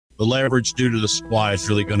the leverage due to the supply is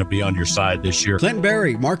really going to be on your side this year. Clint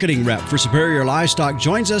Berry, marketing rep for Superior Livestock,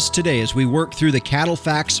 joins us today as we work through the cattle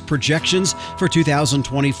facts projections for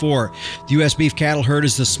 2024. The U.S. beef cattle herd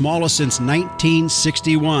is the smallest since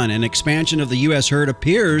 1961, and expansion of the U.S. herd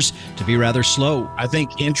appears to be rather slow. I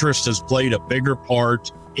think interest has played a bigger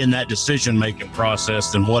part in that decision-making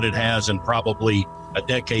process than what it has in probably a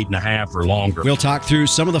decade and a half or longer. We'll talk through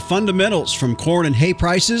some of the fundamentals from corn and hay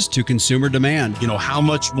prices to consumer demand. How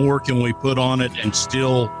much more can we put on it and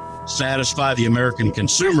still satisfy the American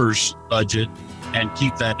consumer's budget and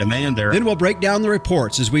keep that demand there? Then we'll break down the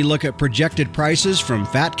reports as we look at projected prices from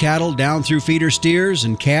fat cattle down through feeder steers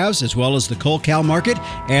and calves, as well as the cull cow market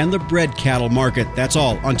and the bred cattle market. That's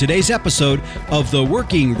all on today's episode of the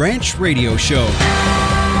Working Ranch Radio Show.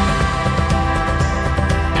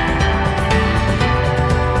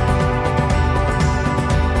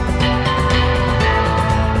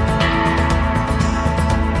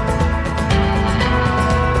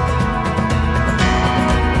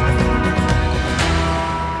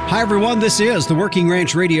 Hi, everyone. This is the Working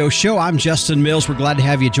Ranch Radio Show. I'm Justin Mills. We're glad to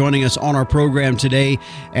have you joining us on our program today.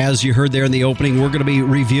 As you heard there in the opening, we're going to be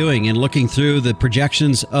reviewing and looking through the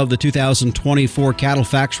projections of the 2024 Cattle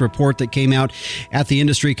Facts report that came out at the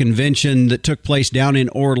industry convention that took place down in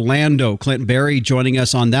Orlando. Clint Berry joining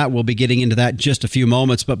us on that. We'll be getting into that in just a few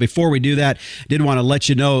moments. But before we do that, I did want to let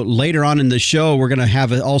you know later on in the show, we're going to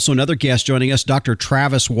have also another guest joining us, Dr.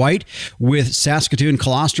 Travis White with Saskatoon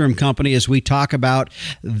Colostrum Company, as we talk about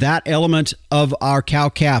that element of our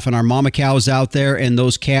cow-calf and our mama cows out there and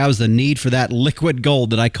those calves, the need for that liquid gold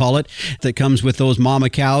that I call it, that comes with those mama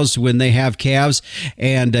cows when they have calves.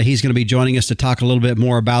 And he's going to be joining us to talk a little bit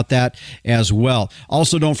more about that as well.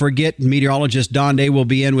 Also, don't forget, meteorologist Don Day will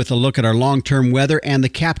be in with a look at our long-term weather, and the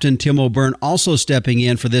Captain Tim O'Byrne also stepping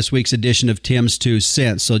in for this week's edition of Tim's 2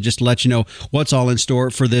 Cents. So just to let you know what's all in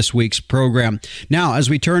store for this week's program. Now, as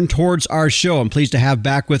we turn towards our show, I'm pleased to have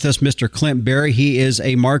back with us Mr. Clint Berry. He is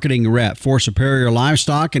a marketing rep for Superior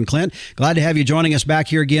Livestock. And Clint, glad to have you joining us back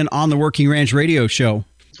here again on the Working Ranch Radio Show.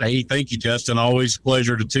 Hey, thank you, Justin. Always a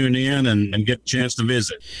pleasure to tune in and get a chance to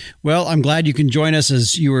visit. Well, I'm glad you can join us,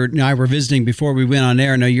 as you and I were visiting before we went on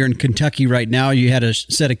air. I know you're in Kentucky right now. You had a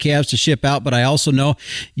set of calves to ship out, but I also know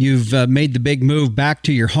you've made the big move back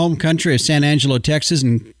to your home country of San Angelo, Texas,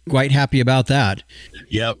 and quite happy about that.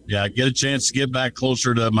 Yep. Yeah, I get a chance to get back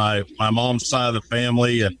closer to my mom's side of the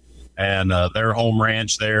family and their home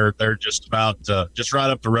ranch there. They're just about just right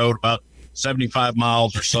up the road, about 75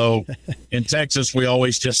 miles or so. In Texas, we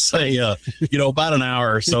always just say, about an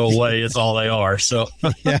hour or so away is all they are. So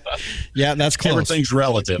yeah, that's close. Everything's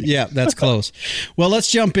relative. Yeah, that's close. Well, let's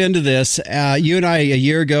jump into this. You and I, a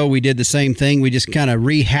year ago, we did the same thing. We just kind of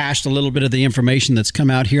rehashed a little bit of the information that's come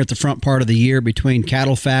out here at the front part of the year between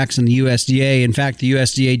Cattle Facts and the USDA. In fact, the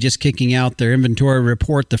USDA just kicking out their inventory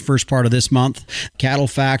report the first part of this month. Cattle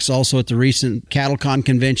Facts also at the recent CattleCon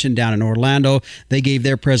convention down in Orlando. They gave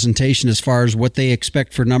their presentation as far as what they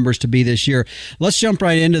expect for numbers to be this year. Let's jump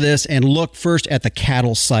right into this and look first at the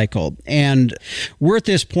cattle cycle. And we're at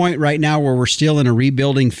this point right now where we're still in a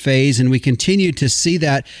rebuilding phase, and we continue to see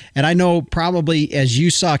that. And I know probably as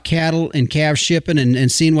you saw cattle and calves shipping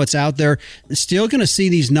and seeing what's out there, still going to see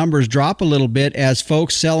these numbers drop a little bit as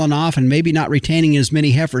folks selling off and maybe not retaining as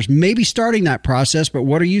many heifers, maybe starting that process. But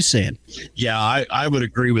what are you saying? Yeah, I would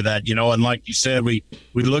agree with that. And like you said, we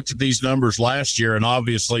looked at these numbers last year, and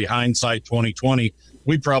obviously hindsight 2020,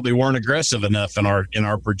 we probably weren't aggressive enough in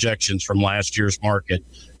our projections from last year's market.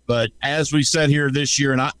 But as we said here this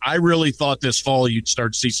year, and I really thought this fall you'd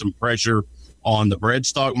start to see some pressure on the bred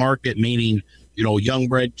stock market, meaning young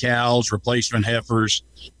bred cows, replacement heifers,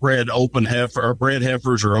 bred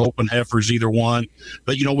heifers or open heifers, either one.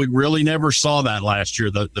 But, we really never saw that last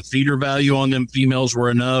year. The feeder value on them females were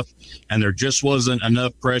enough, and there just wasn't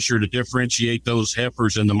enough pressure to differentiate those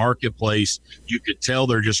heifers in the marketplace. You could tell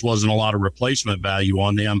there just wasn't a lot of replacement value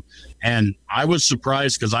on them. And I was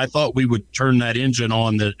surprised because I thought we would turn that engine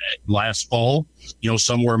on the last fall,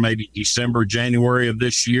 somewhere maybe December, January of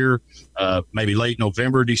this year, maybe late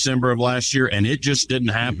November, December of last year, and it just didn't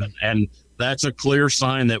happen. And that's a clear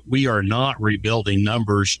sign that we are not rebuilding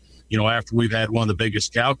numbers, after we've had one of the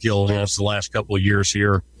biggest cow kills the last couple of years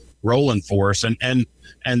here rolling for us. And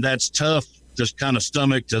that's tough to kind of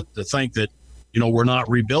stomach to think that, we're not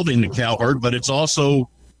rebuilding the cow herd, but it's also,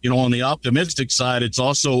 on the optimistic side, it's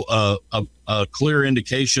also a clear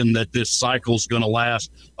indication that this cycle is going to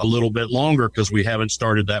last a little bit longer because we haven't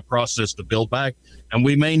started that process to build back. And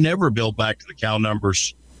we may never build back to the cow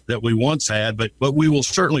numbers that we once had, but we will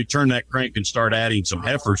certainly turn that crank and start adding some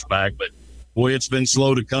heifers back. But boy, it's been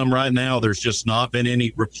slow to come right now. There's just not been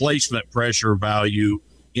any replacement pressure value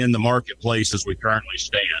in the marketplace as we currently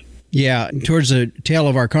stand. Yeah, towards the tail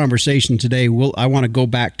of our conversation today, I want to go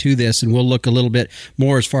back to this, and we'll look a little bit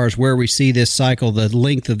more as far as where we see this cycle, the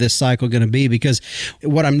length of this cycle going to be, because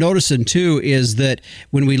what I'm noticing too is that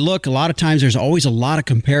when we look, a lot of times there's always a lot of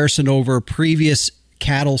comparison over previous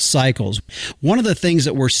cattle cycles. One of the things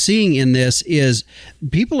that we're seeing in this is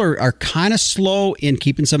people are kind of slow in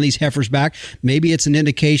keeping some of these heifers back. Maybe it's an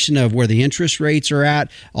indication of where the interest rates are at.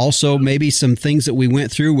 Also, maybe some things that we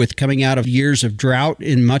went through with coming out of years of drought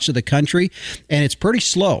in much of the country, and it's pretty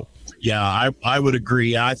slow. Yeah, I would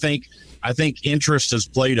agree. I think interest has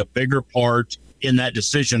played a bigger part in that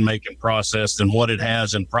decision-making process than what it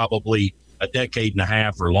has in probably a decade and a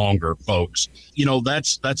half or longer, folks.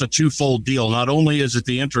 That's a twofold deal. Not only is it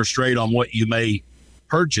the interest rate on what you may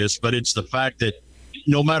purchase, but it's the fact that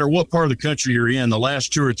no matter what part of the country you're in, the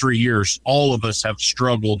last 2 or 3 years, all of us have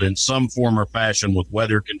struggled in some form or fashion with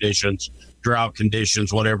weather conditions, drought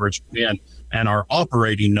conditions, whatever it's been. And our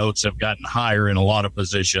operating notes have gotten higher in a lot of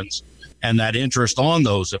positions. And that interest on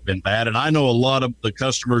those have been bad. And I know a lot of the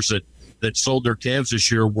customers that sold their calves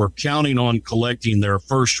this year were counting on collecting their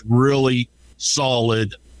first really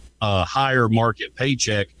solid, higher market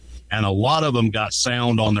paycheck. And a lot of them got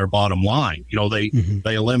sound on their bottom line.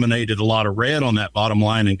 They eliminated a lot of red on that bottom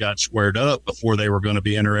line and got squared up before they were going to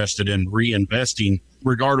be interested in reinvesting,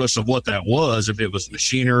 regardless of what that was. If it was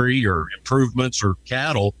machinery or improvements or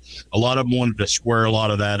cattle, a lot of them wanted to square a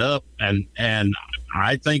lot of that up. And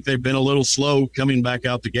I think they've been a little slow coming back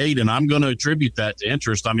out the gate. And I'm going to attribute that to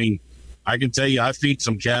interest. I mean, I can tell you, I feed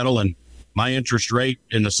some cattle, and my interest rate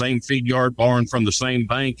in the same feed yard barn from the same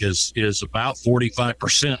bank is about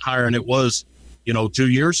 45% higher than it was, 2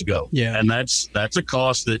 years ago. Yeah. And that's a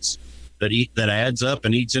cost that adds up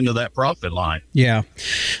and eats into that profit line. Yeah.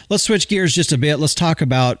 Let's switch gears just a bit. Let's talk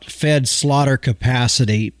about fed slaughter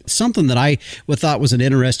capacity. Something that I thought was an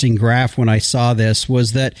interesting graph when I saw this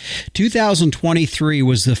was that 2023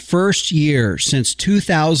 was the first year since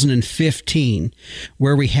 2015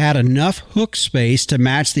 where we had enough hook space to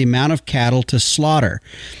match the amount of cattle to slaughter.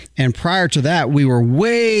 And prior to that, we were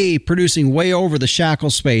producing way over the shackle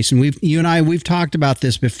space. And you and I, we've talked about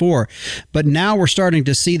this before, but now we're starting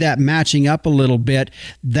to see that matching up a little bit.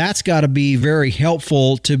 That's got to be very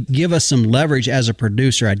helpful to give us some leverage as a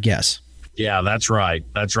producer, I'd guess. Yeah, that's right.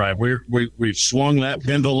 That's right. We've swung that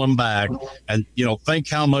pendulum back, and think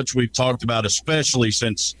how much we've talked about, especially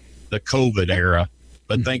since the COVID era.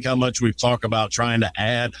 But think how much we've talked about trying to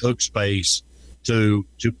add hook space to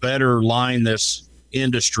better line this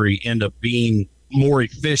industry into being more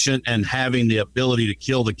efficient and having the ability to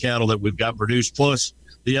kill the cattle that we've got produced. Plus,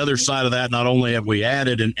 the other side of that, not only have we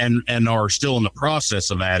added and are still in the process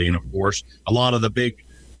of adding, of course, a lot of the big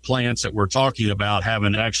plants that we're talking about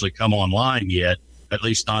haven't actually come online yet, at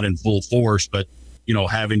least not in full force. But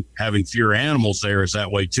having fewer animals there is that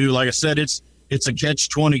way too. Like I said, it's a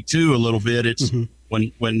catch-22 a little bit. It's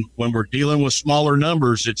when we're dealing with smaller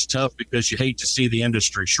numbers, it's tough because you hate to see the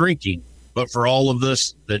industry shrinking. But for all of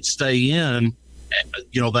us that stay in,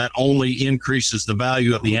 that only increases the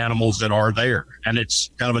value of the animals that are there. And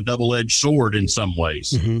it's kind of a double-edged sword in some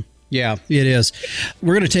ways. Mm-hmm. Yeah, it is.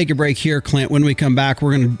 We're going to take a break here, Clint. When we come back,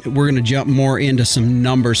 we're going to jump more into some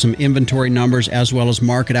numbers, some inventory numbers, as well as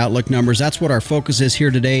market outlook numbers. That's what our focus is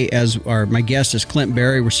here today. My guest is Clint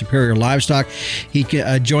Berry with Superior Livestock. He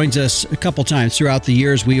joins us a couple times throughout the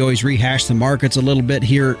years. We always rehash the markets a little bit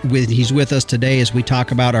here. He's with us today as we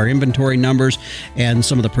talk about our inventory numbers and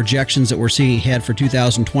some of the projections that we're seeing ahead for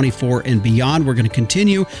 2024 and beyond. We're going to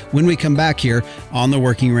continue when we come back here on the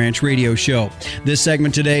Working Ranch Radio Show. This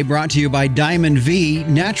segment today brought to you by Diamond V,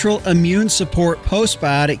 natural immune support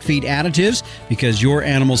postbiotic feed additives, because your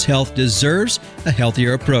animal's health deserves a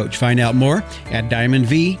healthier approach. Find out more at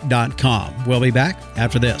diamondv.com. We'll be back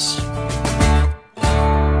after this.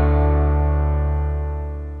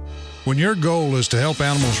 When your goal is to help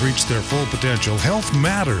animals reach their full potential, health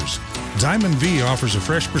matters. Diamond V offers a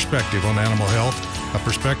fresh perspective on animal health, a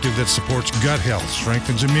perspective that supports gut health,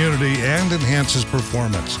 strengthens immunity, and enhances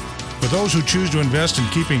performance. For those who choose to invest in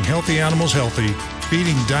keeping healthy animals healthy,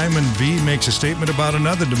 feeding Diamond V makes a statement about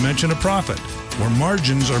another dimension of profit, where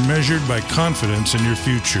margins are measured by confidence in your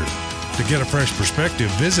future. To get a fresh perspective,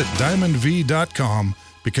 visit diamondv.com,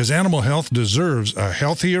 because animal health deserves a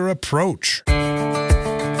healthier approach.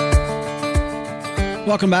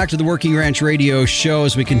 Welcome back to the Working Ranch Radio Show.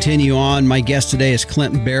 As we continue on, my guest today is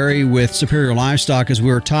Clint Berry with Superior Livestock. As we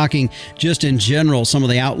were talking just in general, some of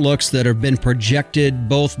the outlooks that have been projected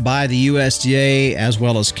both by the USDA as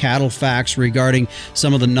well as Cattle Facts regarding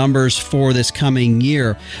some of the numbers for this coming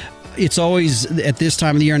year. it's always at this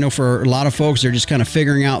time of the year. I know for a lot of folks, they're just kind of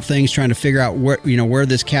figuring out things, trying to figure out where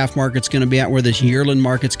this calf market's going to be at, where this yearling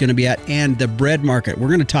market's going to be at, and the bred market. We're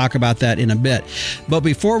going to talk about that in a bit. But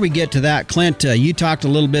before we get to that, Clint, you talked a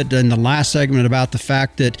little bit in the last segment about the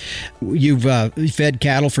fact that you've fed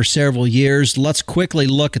cattle for several years. Let's quickly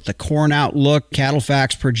look at the corn outlook. Cattle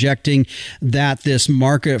Facts projecting that this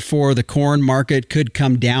market for the corn market could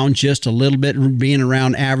come down just a little bit, being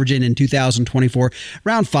around averaging in 2024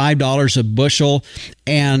 around $5 a bushel,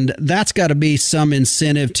 and that's got to be some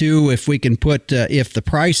incentive too. If we can put if the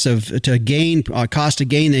price cost of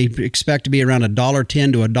gain, they expect to be around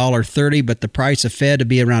 $1.10 to $1.30, but the price of fed to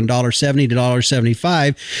be around $1.70 to $1.75.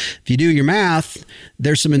 If you do your math,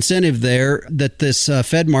 there's some incentive there that this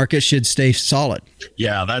fed market should stay solid.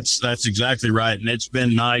 Yeah, that's exactly right, and it's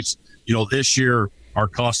been nice. This year our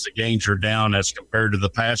cost of gains are down as compared to the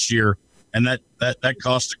past year, and that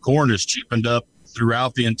cost of corn has cheapened up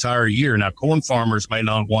throughout the entire year. Now, corn farmers may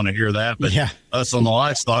not want to hear that, but us on the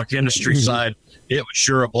livestock industry side, it was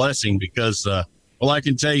sure a blessing because, I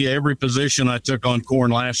can tell you every position I took on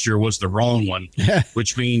corn last year was the wrong one,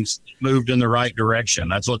 which means it moved in the right direction.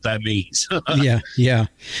 That's what that means. Yeah.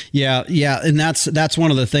 And that's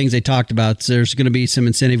one of the things they talked about. There's going to be some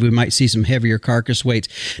incentive. We might see some heavier carcass weights.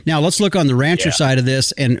 Now let's look on the rancher side of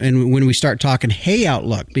this. And when we start talking hay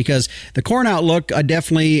outlook, because the corn outlook, I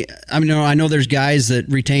know there's guys that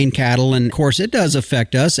retain cattle, and of course it does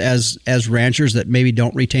affect us as ranchers that maybe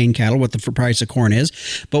don't retain cattle, what the price of corn is.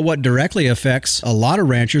 But what directly affects a lot of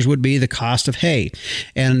ranchers would be the cost of hay.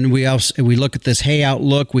 And we look at this hay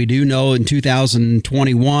outlook. We do know in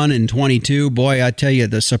 2021 and 22, boy, I tell you,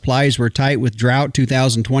 the supplies were tight with drought.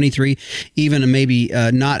 2023, even maybe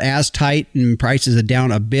not as tight, and prices are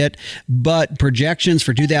down a bit. But projections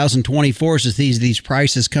for 2024 is these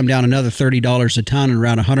prices come down another $30 a ton, and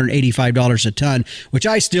around $185 a ton, which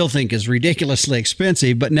I still think is ridiculously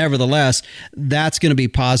expensive. But nevertheless, that's going to be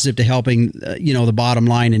positive to helping the bottom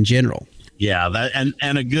line in general. Yeah, that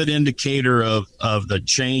and a good indicator of the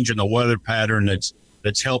change in the weather pattern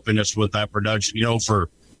that's helping us with that production. For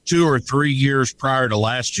 2 or 3 years prior to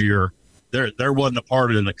last year, there wasn't a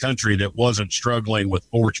part in the country that wasn't struggling with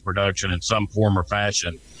forage production in some form or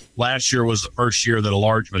fashion. Last year was the first year that a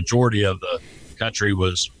large majority of the country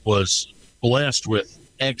was blessed with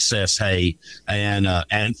excess hay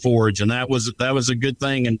and forage, and that was a good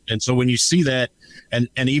thing. And so when you see that, and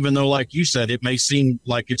even though, like you said, it may seem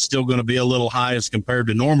like it's still going to be a little high as compared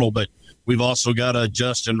to normal, but we've also got to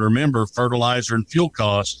adjust and remember fertilizer and fuel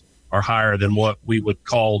costs are higher than what we would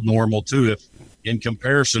call normal too. If in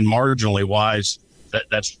comparison, marginally wise,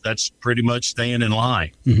 that's pretty much staying in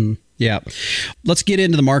line. Mm-hmm. Yeah. Let's get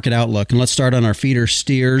into the market outlook, and let's start on our feeder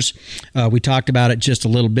steers. We talked about it just a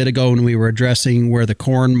little bit ago when we were addressing where the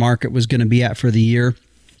corn market was going to be at for the year.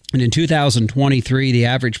 And in 2023, the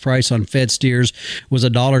average price on fed steers was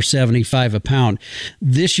 $1.75 a pound.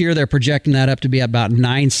 This year, they're projecting that up to be about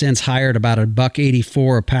 9 cents higher at about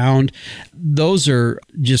 $1.84 a pound. Those are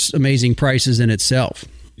just amazing prices in itself.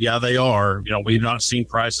 Yeah, they are. We've not seen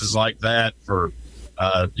prices like that for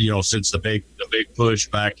since the big push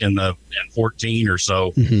back in 14 or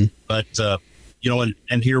so. Mm-hmm. But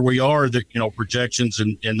and here we are, projections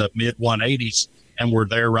in the mid 180s, and we're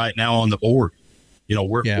there right now on the board.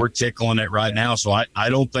 We're tickling it right now. So I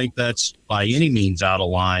don't think that's by any means out of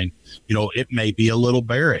line. It may be a little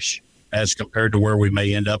bearish as compared to where we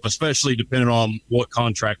may end up, especially depending on what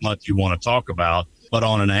contract month you want to talk about. But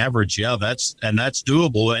on an average, that's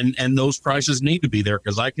doable. And those prices need to be there,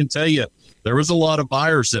 because I can tell you there was a lot of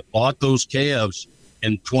buyers that bought those calves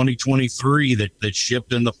in 2023 that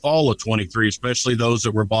shipped in the fall of 23, especially those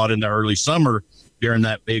that were bought in the early summer during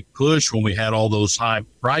that big push when we had all those high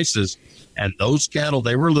prices. And those cattle,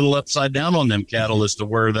 they were a little upside down on them cattle as to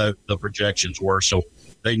where the projections were. So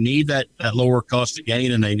they need that lower cost of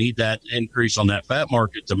gain, and they need that increase on that fat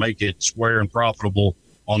market to make it square and profitable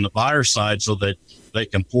on the buyer side, so that they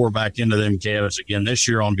can pour back into them calves again this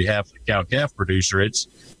year on behalf of the cow-calf producer. It's,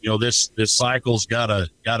 this cycle's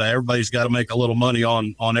everybody's got to make a little money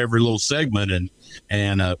on every little segment,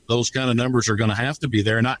 and those kind of numbers are going to have to be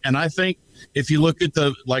there. And I think if you look at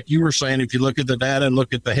like you were saying, if you look at the data and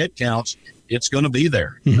look at the head counts, it's going to be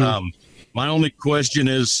there. Mm-hmm. My only question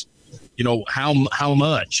is, how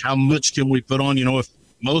much can we put on? If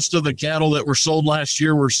most of the cattle that were sold last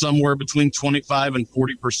year were somewhere between 25 and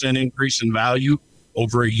 40% increase in value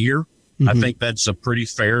over a year, mm-hmm. I think that's a pretty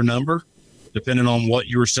fair number, depending on what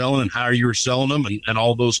you were selling and how you were selling them and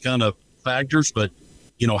all those kind of factors. But,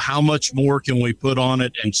 how much more can we put on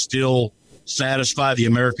it and still satisfy the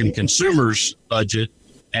American consumer's budget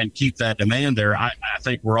and keep that demand there? I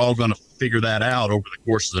think we're all going to figure that out over the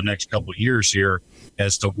course of the next couple of years here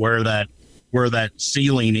as to where that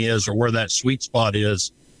ceiling is or where that sweet spot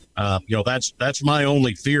is. That's my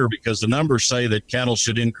only fear, because the numbers say that cattle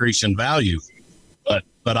should increase in value,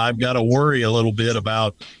 but I've got to worry a little bit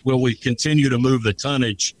about, will we continue to move the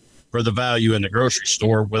tonnage for the value in the grocery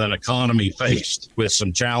store with an economy faced with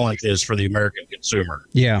some challenges for the American consumer?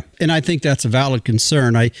 Yeah, and I think that's a valid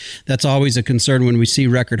concern. That's always a concern when we see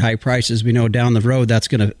record high prices. We know down the road that's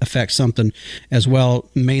going to affect something as well,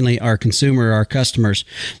 mainly our consumer, our customers.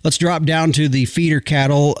 Let's drop down to the feeder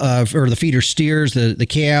cattle, or the feeder steers, the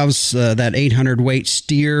calves, that 800 weight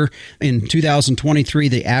steer. In 2023,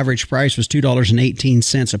 the average price was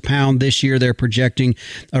 $2.18 a pound. This year, they're projecting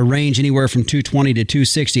a range anywhere from $220 to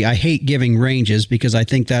 $260. I hate giving ranges because I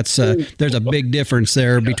think that's there's a big difference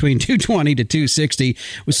there between $220 to $260.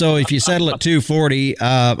 So if you settle at $240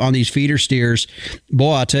 on these feeder steers,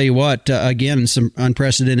 boy, I'll tell you what, again, some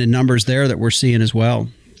unprecedented numbers there that we're seeing as well.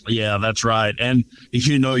 Yeah, that's right. And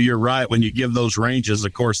you're right. When you give those ranges,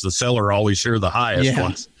 of course, the seller always hears the highest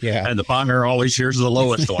ones. Yeah. And the buyer always hears the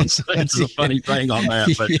lowest ones. It's a funny thing on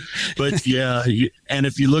that. But yeah. And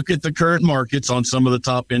if you look at the current markets on some of the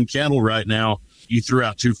top end cattle right now, you threw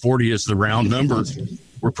out 240 as the round number.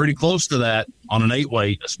 We're pretty close to that on an 8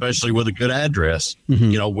 weight, especially with a good address.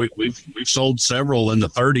 Mm-hmm. We've sold several in the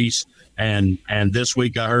 30s. And this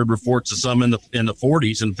week I heard reports of some in the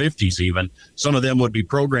 40s and 50s even. Some of them would be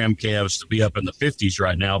program calves to be up in the 50s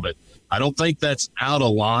right now, but I don't think that's out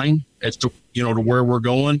of line as to to where we're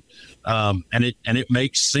going. And it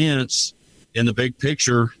makes sense in the big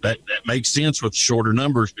picture. That makes sense with shorter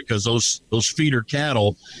numbers, because those feeder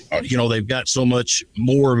cattle, they've got so much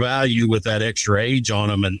more value with that extra age on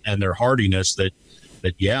them and their hardiness that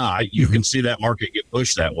you can see that market get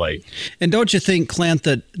pushed that way. And don't you think, Clint,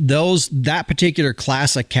 that that particular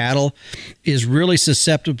class of cattle is really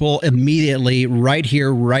susceptible immediately right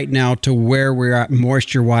here, right now, to where we're at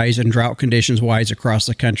moisture-wise and drought conditions-wise across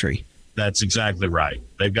the country? That's exactly right.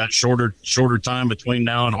 They've got shorter time between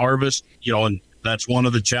now and harvest, and that's one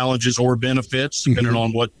of the challenges or benefits, depending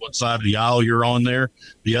on what side of the aisle you're on there.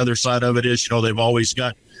 The other side of it is, they've always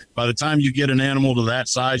got, by the time you get an animal to that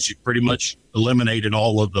size, you've pretty much eliminated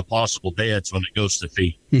all of the possible deaths when it goes to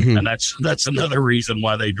feed. Mm-hmm. And that's another reason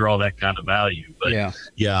why they draw that kind of value. But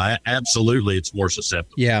yeah, absolutely, it's more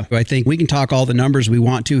susceptible. Yeah, I think we can talk all the numbers we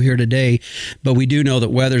want to here today, but we do know that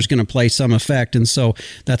weather's going to play some effect. And so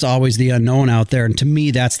that's always the unknown out there. And to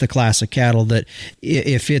me, that's the class of cattle that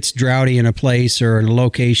if it's droughty in a place or in a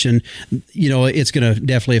location, it's going to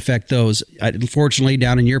definitely affect those. Unfortunately,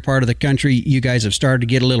 down in your part of the country, you guys have started to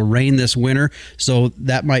get a little rain this winter, so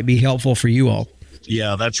that might be helpful for you all.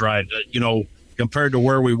 Yeah, that's right. Compared to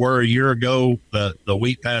where we were a year ago, the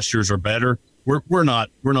wheat pastures are better. We're not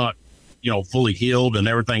fully healed, and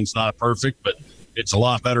everything's not perfect, but it's a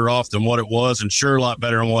lot better off than what it was, and sure a lot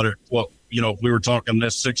better than what if we were talking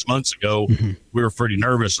this 6 months ago. Mm-hmm. We were pretty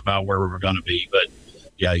nervous about where we were going to be, but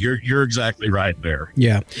yeah, you're exactly right there.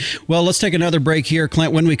 Yeah. Well, let's take another break here,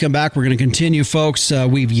 Clint. When we come back, we're going to continue, folks.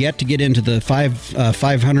 We've yet to get into the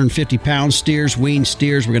 550-pound steers, weaned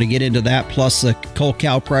steers. We're going to get into that, plus the cull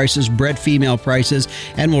cow prices, bred female prices,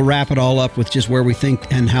 and we'll wrap it all up with just where we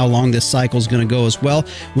think and how long this cycle is going to go as well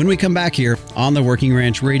when we come back here on the Working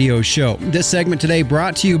Ranch Radio Show. This segment today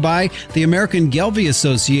brought to you by the American Gelbvieh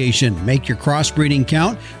Association. Make your crossbreeding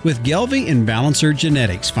count with Gelbvieh and Balancer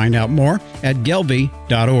Genetics. Find out more at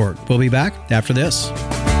gelbvieh.org. We'll be back after this.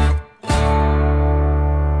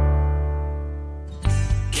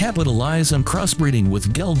 Capitalize on crossbreeding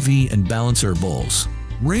with Gelbvieh and Balancer bulls.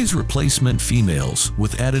 Raise replacement females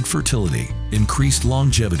with added fertility, increased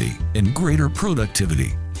longevity, and greater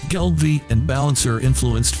productivity. Gelbvieh and Balancer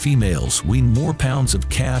influenced females wean more pounds of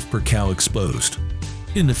calf per cow exposed.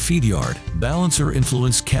 In the feed yard, Balancer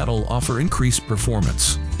influenced cattle offer increased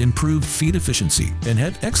performance, improved feed efficiency, and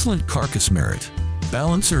have excellent carcass merit.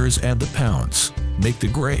 Balancers add the pounds, make the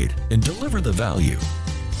grade, and deliver the value.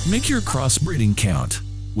 Make your crossbreeding count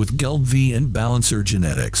with Gelbvieh and Balancer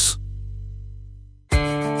Genetics.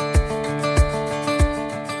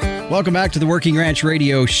 Welcome back to the Working Ranch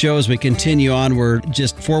Radio Show. As we continue on, we're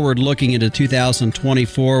just forward looking into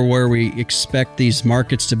 2024, where we expect these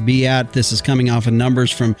markets to be at. This is coming off of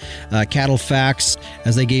numbers from Cattle Facts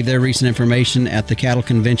as they gave their recent information at the cattle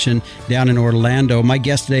convention down in Orlando. My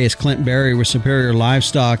guest today is Clint Berry with Superior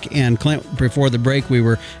Livestock. And Clint, before the break, we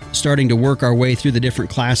were starting to work our way through the different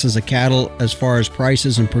classes of cattle as far as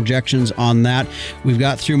prices and projections on that. We've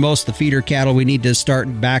got through most of the feeder cattle. We need to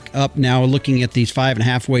start back up now looking at these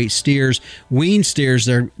 5.5 weight steers, wean steers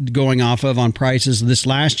they're going off of on prices. This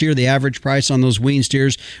last year, the average price on those wean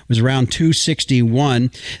steers was around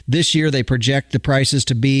 $261. This year, they project the prices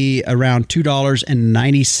to be around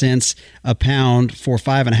 $2.90 a pound for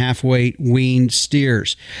 5.5 weight wean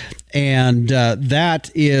steers. And that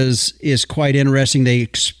is quite interesting. They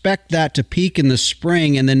expect that to peak in the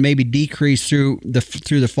spring and then maybe decrease through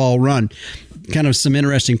the fall run. Kind of some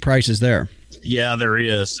interesting prices there. Yeah, there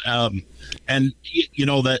is. And you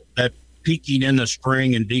know, that peaking in the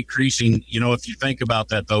spring and decreasing, you know, if you think about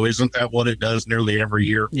that, though, isn't that what it does nearly every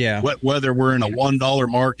year? Yeah. Whether we're in a $1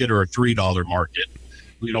 market or a $3 market,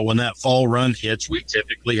 you know, when that fall run hits, we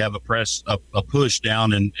typically have a push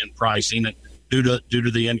down in pricing due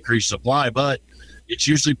to the increased supply. But it's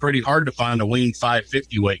usually pretty hard to find a weaned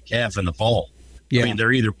 550 weight calf in the fall. Yeah. I mean,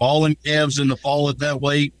 they're either balling calves in the fall at that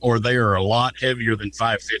weight, or they are a lot heavier than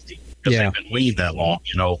 550 because they've been weaned that long,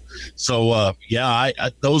 you know. So, I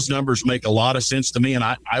those numbers make a lot of sense to me. And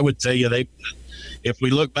I would tell you, if we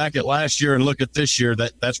look back at last year and look at this year,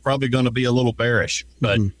 that's probably going to be a little bearish,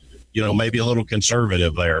 but, you know, maybe a little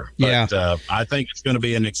conservative there. But I think it's going to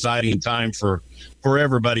be an exciting time for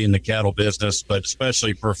everybody in the cattle business, but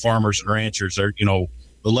especially for farmers and ranchers. You know,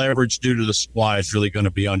 the leverage due to the supply is really going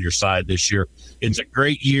to be on your side this year. It's a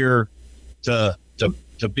great year to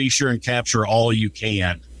be sure and capture all you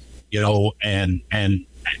can, you know, and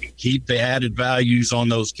keep the added values on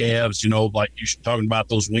those calves. You know, like you're talking about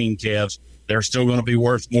those wean calves, they're still going to be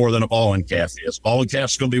worth more than a balling calf is. Balling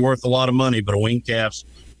calf's going to be worth a lot of money, but a wean calf's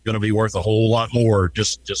going to be worth a whole lot more,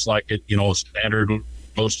 just like it, you know, standard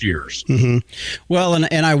most years. Well,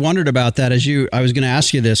 and I wondered about that I was going to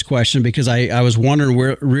ask you this question because I was wondering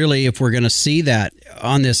if we're going to see that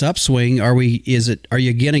on this upswing. Are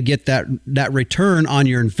you going to get that return on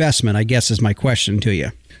your investment? I guess is my question to you.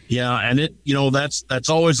 Yeah, and that's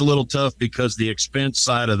always a little tough because the expense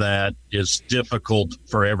side of that is difficult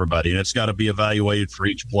for everybody, and it's got to be evaluated for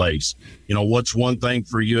each place. You know, what's one thing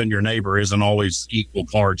for you and your neighbor isn't always equal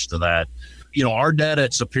parts to that. You know, our data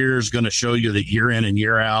at Superior is going to show you that year in and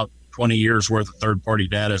year out, 20 years worth of third-party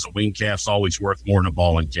data as a wean calf's always worth more than a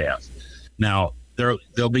balling calf. Now,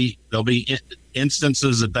 there'll be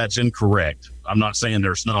instances that's incorrect. I'm not saying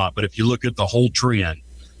there's not, but if you look at the whole trend,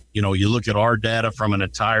 you know, you look at our data from an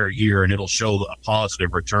entire year and it'll show a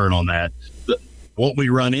positive return on that. What we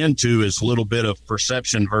run into is a little bit of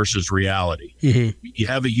perception versus reality. You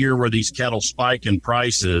have a year where these cattle spike in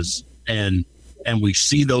prices and we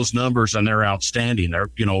see those numbers and they're outstanding.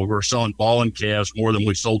 We're selling balling calves more than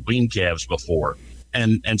we sold wean calves before.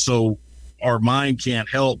 And so our mind can't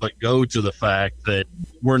help but go to the fact that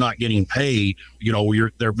we're not getting paid. You know,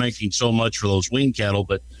 they're making so much for those wean cattle,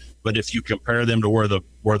 but if you compare them to where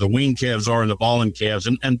the wean calves are and the balling calves,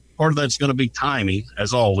 and part of that's going to be timing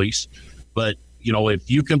as always, but you know, if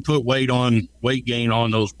you can put weight gain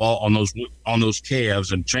on those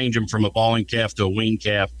calves and change them from a balling calf to a wean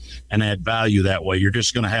calf and add value that way, you're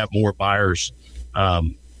just going to have more buyers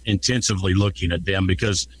intensively looking at them,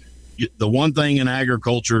 because the one thing in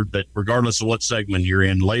agriculture that regardless of what segment you're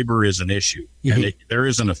in, labor is an issue. And there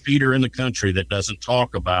isn't a feeder in the country that doesn't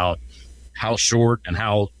talk about how short and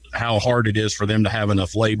how hard it is for them to have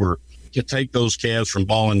enough labor to take those calves from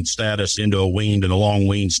balling status into a weaned and a long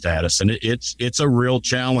wean status. And it's a real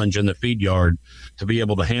challenge in the feed yard to be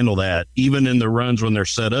able to handle that, even in the runs when they're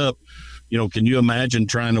set up. You know, can you imagine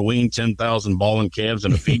trying to wean 10,000 balling calves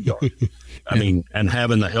in a feed yard? I mean, and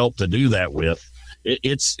having the help to do that with.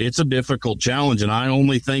 It's a difficult challenge, and I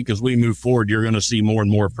only think as we move forward, you're going to see more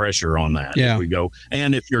and more pressure on that as we go.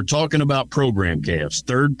 And if you're talking about program calves,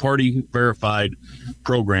 third-party verified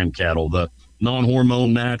program cattle, the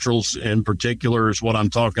non-hormone naturals in particular is what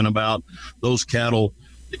I'm talking about. Those cattle,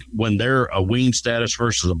 when they're a wean status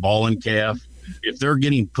versus a balling calf, if they're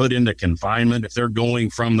getting put into confinement, if they're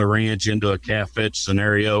going from the ranch into a calf fetch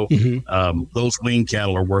scenario, those wean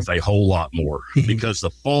cattle are worth a whole lot more because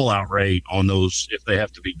the fallout rate on those, if they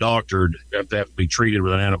have to be doctored, if they have to be treated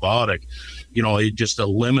with an antibiotic, you know, it just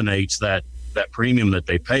eliminates that premium that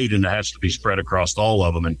they paid, and it has to be spread across all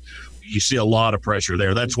of them. And you see a lot of pressure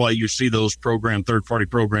there. That's why you see those third-party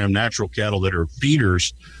program natural cattle that are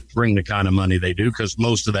feeders bring the kind of money they do, because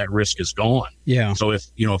most of that risk is gone. Yeah. So if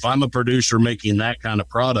I'm a producer making that kind of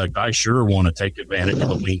product, I sure want to take advantage of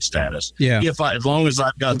the wean status. Yeah. As long as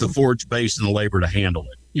I've got the forage base and the labor to handle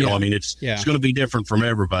it. You know, I mean, it's going to be different from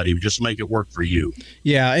everybody. Just make it work for you.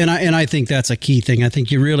 Yeah, and I think that's a key thing. I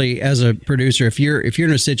think you really, as a producer, if you're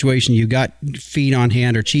in a situation you got feed on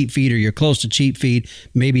hand or cheap feed, or you're close to cheap feed,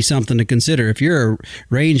 maybe something to consider. If you're a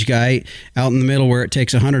range guy out in the middle where it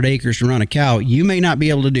takes 100 acres to run a cow, you may not be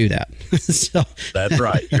able to do that. So that's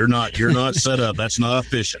right. You're not set up. That's not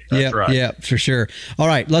efficient. That's right. Yeah, for sure. All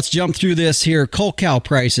right, let's jump through this here. Cull cow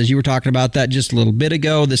prices. You were talking about that just a little bit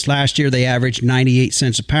ago. This last year they averaged 98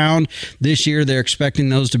 cents a pound. This year they're expecting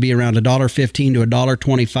those to be around $1.15 to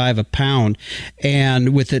 $1.25 a pound,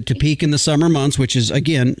 and with it to peak in the summer months, which is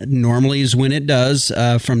again normally is when it does.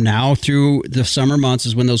 From now through the summer months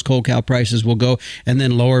is when those cull cow prices will go, and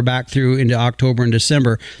then lower back through into October and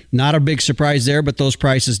December. Not a big surprise there, but those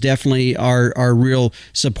prices definitely are real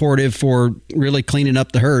supportive for really cleaning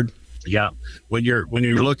up the herd. Yeah, when you're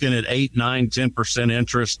looking at 8, 9, 10%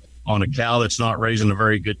 interest on a cow that's not raising a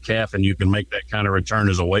very good calf, and you can make that kind of return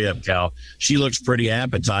as a weigh-up cow, she looks pretty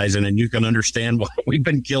appetizing, and you can understand why we've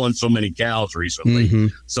been killing so many cows recently. Mm-hmm.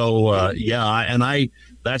 So,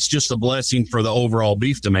 that's just a blessing for the overall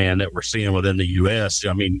beef demand that we're seeing within the U.S.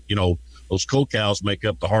 I mean, you know, those cull cows make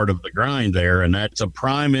up the heart of the grind there, and that's a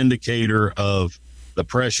prime indicator of the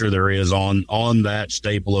pressure there is on that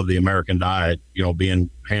staple of the American diet, you know, being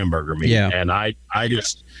hamburger meat. Yeah. And I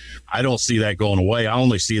don't see that going away. I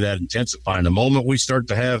only see that intensifying. The moment we start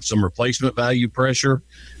to have some replacement value pressure,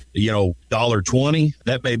 you know, $1.20,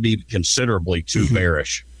 that may be considerably too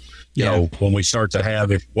bearish. You know, when we start to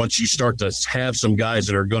have, once you start to have some guys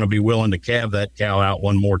that are going to be willing to calve that cow out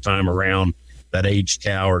one more time around, that aged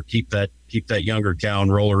cow, or keep that younger cow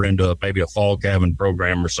and roll her into maybe a fall calving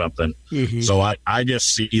program or something. Mm-hmm. So I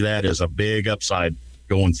just see that as a big upside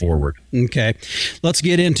going forward. Okay. Let's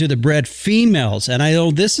get into the bred females. And I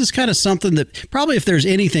know this is kind of something that probably, if there's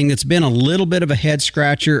anything that's been a little bit of a head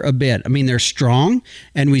scratcher a bit. I mean, they're strong,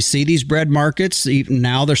 and we see these bred markets. Even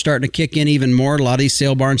now they're starting to kick in even more. A lot of these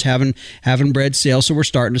sale barns having bred sales, so we're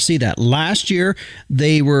starting to see that. Last year,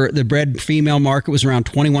 the bred female market was around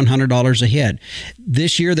 $2,100 a head.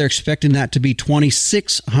 This year, they're expecting that to be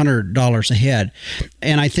 $2,600 a head.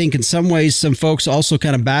 And I think in some ways, some folks also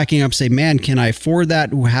kind of backing up say, man, can I afford that?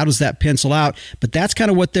 How does that pencil out? But that's kind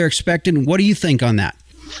of what they're expecting. What do you think on that?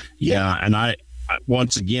 Yeah, and I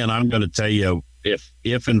once again, I'm going to tell you,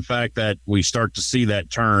 if in fact that we start to see that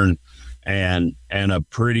turn and a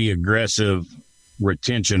pretty aggressive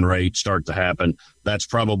retention rate start to happen, that's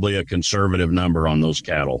probably a conservative number on those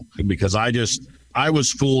cattle, because I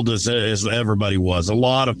was fooled as everybody was. A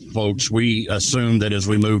lot of folks, we assumed that as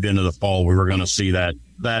we moved into the fall, we were going to see that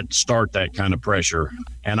start that kind of pressure.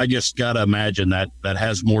 And I just got to imagine that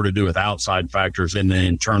has more to do with outside factors than the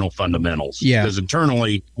internal fundamentals. Yeah. Because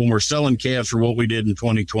internally, when we're selling calves for what we did in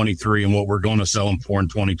 2023 and what we're going to sell them for in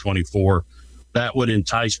 2024, that would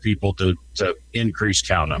entice people to increase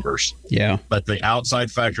cow numbers. Yeah. But the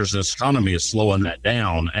outside factors of this economy is slowing that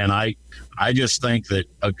down. And I just think that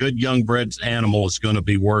a good young bred animal is going to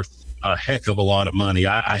be worth a heck of a lot of money.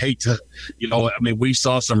 I hate to, we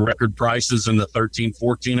saw some record prices in the 13,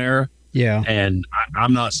 14 era. Yeah. And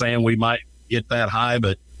I'm not saying we might get that high,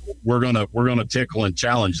 but we're gonna tickle and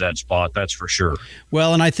challenge that spot. That's for sure.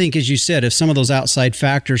 Well, and I think, as you said, if some of those outside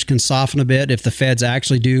factors can soften a bit, if the feds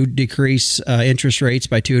actually do decrease interest rates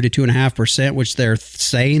by 2 to 2.5%, which they're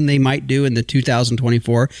saying they might do in the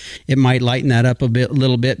 2024, it might lighten that up a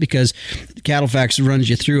little bit, because Cattle Facts runs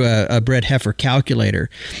you through a bred heifer calculator,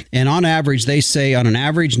 and on average, they say on an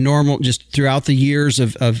average normal, just throughout the years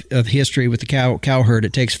of history with the cow herd,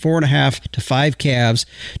 it takes 4.5 to 5 calves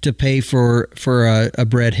to pay for a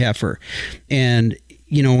bred heifer. And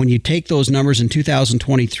when you take those numbers in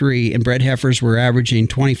 2023, and bred heifers were averaging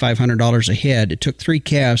 $2,500 a head, it took 3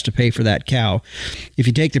 calves to pay for that cow. If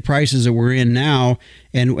you take the prices that we're in now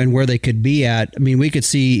and where they could be at, I mean, we could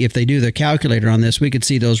see, if they do the calculator on this, we could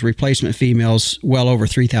see those replacement females well over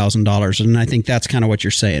 $3,000. And I think that's kind of what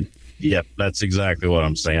you're saying. Yep, that's exactly what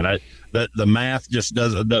I'm saying. The math just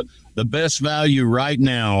doesn't. The best value right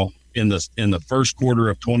now in the first quarter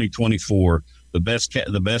of 2024. The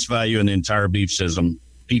best value in the entire beef system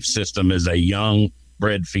is a young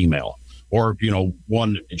bred female, or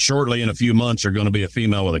one shortly in a few months are going to be a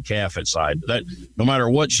female with a calf inside. That no matter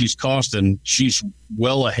what she's costing, she's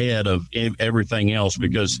well ahead of everything else,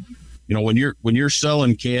 because when you're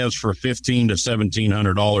selling calves for $1,500 to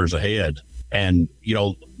 $1,700 a head, and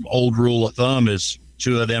old rule of thumb is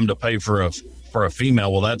 2 of them to pay for a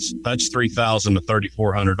female. Well, that's $3,000 to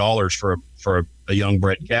 $3,400 for a young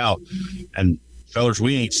bred cow. And fellas,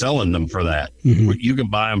 we ain't selling them for that. Mm-hmm. You can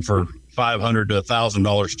buy them for $500 to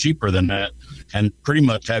 $1,000 cheaper than that, and pretty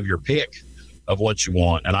much have your pick. of what you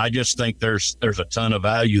want. And I just think there's a ton of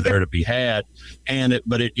value there to be had.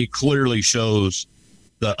 But it clearly shows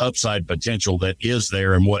the upside potential that is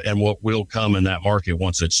there and what will come in that market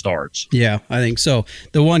once it starts. Yeah, I think so.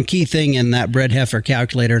 The one key thing in that bred heifer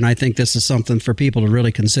calculator, and I think this is something for people to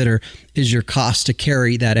really consider, is your cost to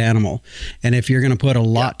carry that animal. And if you're going to put a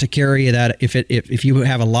lot to carry that, if you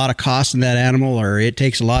have a lot of cost in that animal, or it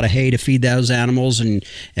takes a lot of hay to feed those animals and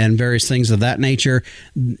various things of that nature,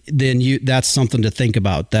 then that's something to think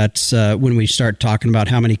about. That's when we start talking about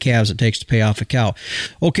how many calves it takes to pay off a cow.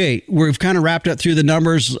 Okay, we've kind of wrapped up through the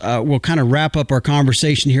numbers. We'll kind of wrap up our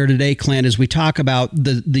conversation here today, Clint, as we talk about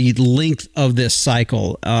the length of this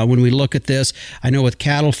cycle. When we look at this, I know with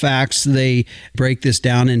Cattle Facts, they break this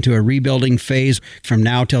down into a rebuilding phase from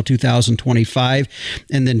now till 2025.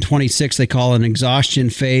 And then 26, they call an exhaustion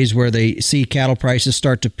phase, where they see cattle prices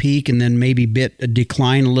start to peak and then maybe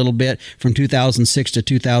decline a little bit from 2006 to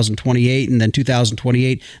 2028. And then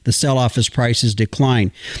 2028, the sell-off as prices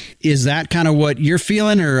decline. Is that kind of what you're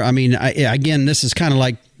feeling? Or, I mean, again, this is kind of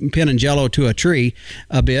like pinning Jello to a tree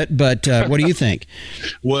a bit, but what do you think?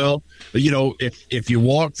 Well, if you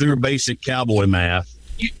walk through basic cowboy math,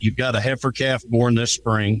 you've got a heifer calf born this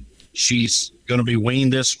spring. She's going to be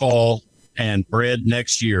weaned this fall and bred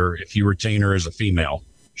next year if you retain her as a female.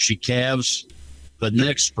 She calves the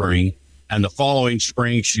next spring, and the following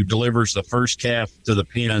spring she delivers the first calf to the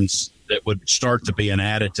pens that would start to be an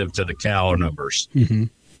additive to the cow numbers. Mm-hmm.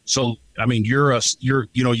 So, I mean,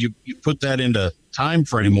 you put that into time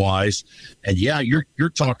frame wise, and you're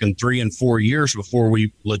talking 3 and 4 years before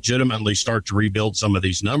we legitimately start to rebuild some of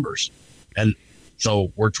these numbers. And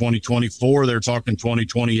so we're 2024, they're talking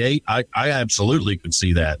 2028. I absolutely could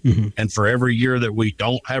see that. Mm-hmm. And for every year that we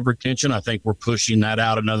don't have retention, I think we're pushing that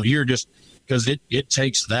out another year, just because it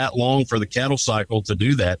takes that long for the cattle cycle to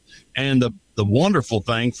do that. And the wonderful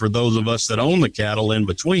thing for those of us that own the cattle in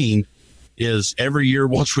between is every year,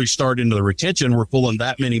 once we start into the retention, we're pulling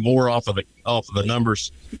that many more off of the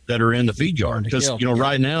numbers that are in the feed yard. Because,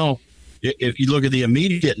 right now, if you look at the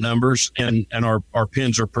immediate numbers and our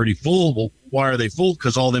pens are pretty full, well, why are they full?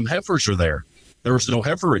 Because all them heifers are there. There was no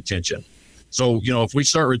heifer retention. So, if we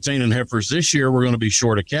start retaining heifers this year, we're going to be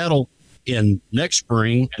short of cattle in next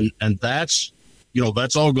spring. And that's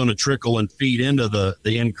all going to trickle and feed into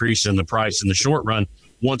the increase in the price in the short run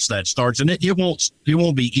once that starts. And it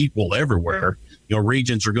won't be equal everywhere.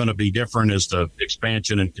 Regions are going to be different as to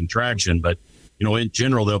expansion and contraction, but in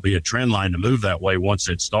general, there'll be a trend line to move that way once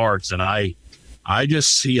it starts. And I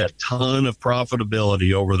just see a ton of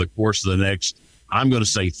profitability over the course of the next, I'm going to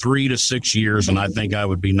say 3 to 6 years. And I think I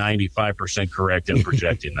would be 95% correct in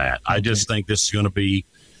projecting that. I just think this is going to be,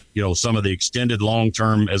 some of the extended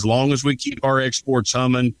long-term, as long as we keep our exports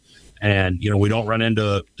humming, and, we don't run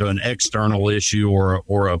into an external issue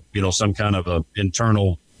or some kind of a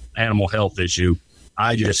internal animal health issue.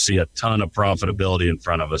 I just see a ton of profitability in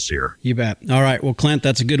front of us here. You bet. All right. Well, Clint,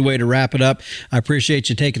 that's a good way to wrap it up. I appreciate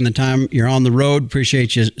you taking the time. You're on the road.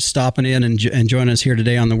 Appreciate you stopping in and joining us here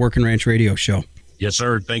today on the Working Ranch Radio Show. Yes,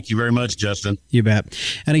 sir. Thank you very much, Justin. You bet.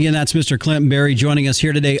 And again, that's Mr. Clint Berry joining us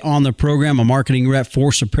here today on the program, a marketing rep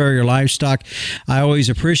for Superior Livestock. I always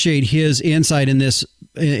appreciate his insight in this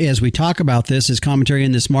as we talk about this, his commentary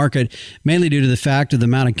in this market, mainly due to the fact of the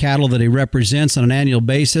amount of cattle that he represents on an annual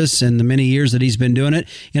basis and the many years that he's been doing it.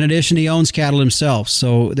 In addition, he owns cattle himself.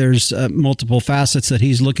 So there's multiple facets that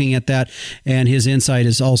he's looking at that, and his insight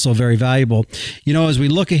is also very valuable. As we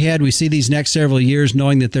look ahead, we see these next several years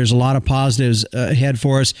knowing that there's a lot of positives ahead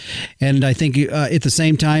for us. And I think at the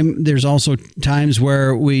same time, there's also times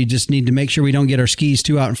where we just need to make sure we don't get our skis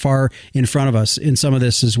too out and far in front of us in some of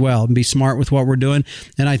this as well, and be smart with what we're doing.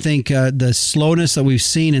 And I think the slowness that we've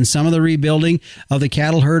seen in some of the rebuilding of the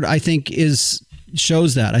cattle herd, I think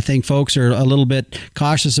shows that. I think folks are a little bit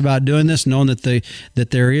cautious about doing this, knowing that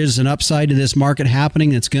there is an upside to this market happening.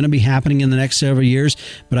 That's going to be happening in the next several years.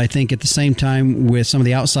 But I think at the same time, with some of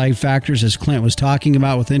the outside factors, as Clint was talking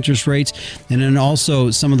about with interest rates, and then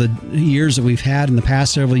also some of the years that we've had in the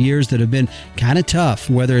past several years that have been kind of tough,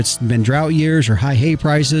 whether it's been drought years or high hay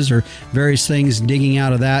prices or various things, digging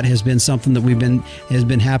out of that has been something that has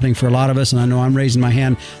been happening for a lot of us. And I know I'm raising my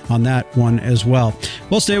hand on that one as well.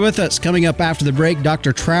 Well, stay with us. Coming up after the break,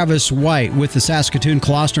 Dr. Travis White with the Saskatoon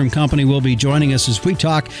Colostrum Company will be joining us as we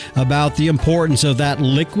talk about the importance of that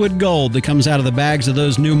liquid gold that comes out of the bags of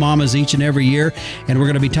those new mamas each and every year. And we're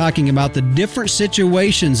going to be talking about the different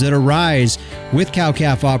situations that arise with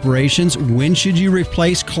cow-calf operations. When should you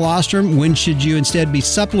replace colostrum? When should you instead be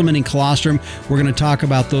supplementing colostrum? We're going to talk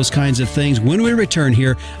about those kinds of things when we return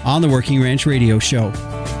here on the Working Ranch Radio Show.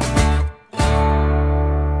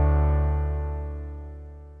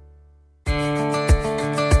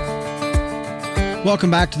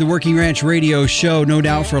 Welcome back to the Working Ranch Radio Show. No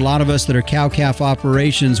doubt for a lot of us that are cow-calf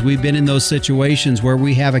operations, we've been in those situations where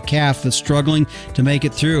we have a calf that's struggling to make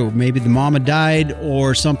it through. Maybe the mama died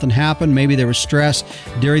or something happened. Maybe there was stress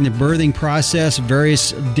during the birthing process,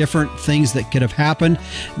 various different things that could have happened.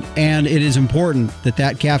 And it is important that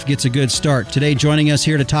that calf gets a good start. Today, joining us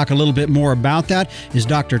here to talk a little bit more about that is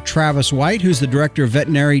Dr. Travis White, who's the Director of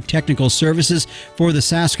Veterinary Technical Services for the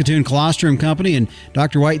Saskatoon Colostrum Company. And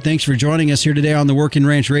Dr. White, thanks for joining us here today on the Working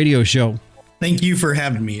Ranch Radio Show. Thank you for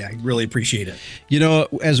having me. I really appreciate it. You know,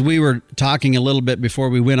 as we were talking a little bit before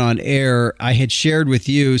we went on air, I had shared with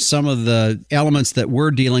you some of the elements that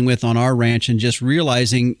we're dealing with on our ranch and just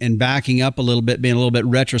realizing and backing up a little bit, being a little bit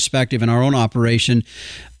retrospective in our own operation.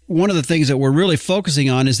 One of the things that we're really focusing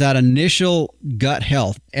on is that initial gut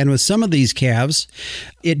health. And with some of these calves,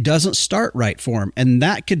 it doesn't start right for them. And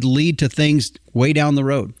that could lead to things way down the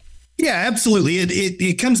road. Yeah, absolutely.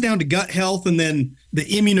 It comes down to gut health and then the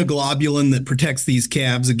immunoglobulin that protects these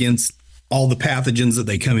calves against all the pathogens that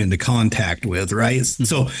they come into contact with, right?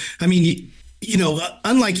 So, I mean, you know,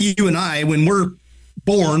 unlike you and I, when we're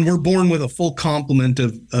born with a full complement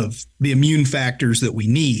of the immune factors that we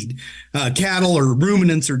need. Cattle or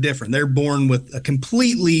ruminants are different. They're born with a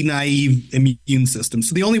completely naive immune system.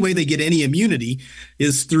 So the only way they get any immunity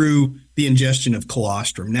is through the ingestion of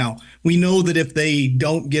colostrum. Now, we know that if they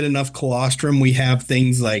don't get enough colostrum, we have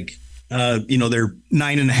things like they're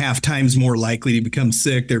 9.5 times more likely to become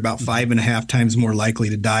sick. They're about 5.5 times more likely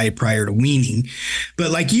to die prior to weaning.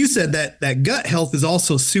 But like you said, that gut health is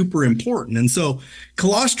also super important. And so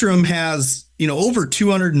colostrum has, over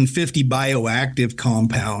 250 bioactive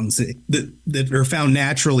compounds that are found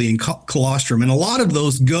naturally in colostrum. And a lot of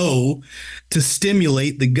those go to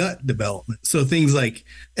stimulate the gut development. So things like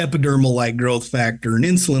epidermal-like growth factor and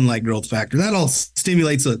insulin-like growth factor, that all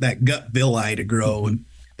stimulates that gut villi to grow and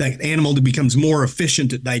that animal becomes more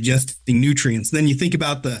efficient at digesting nutrients. Then you think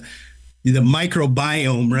about the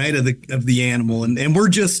microbiome, right, of the animal, and we're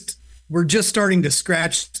just starting to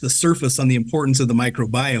scratch the surface on the importance of the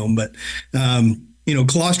microbiome. But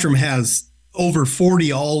colostrum has over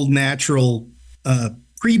 40 all natural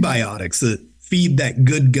prebiotics that feed that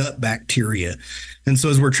good gut bacteria, and so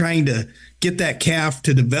as we're trying to get that calf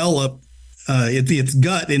to develop its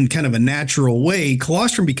gut in kind of a natural way,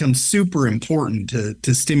 colostrum becomes super important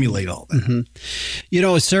to stimulate all that.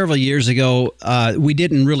 Mm-hmm. Several years ago, we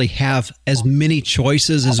didn't really have as many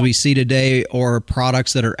choices as we see today or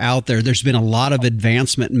products that are out there. There's been a lot of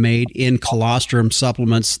advancement made in colostrum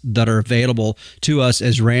supplements that are available to us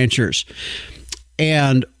as ranchers.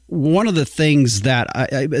 And one of the things that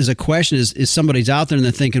as a question is somebody's out there and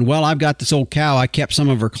they're thinking, well, I've got this old cow. I kept some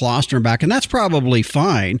of her colostrum back, and that's probably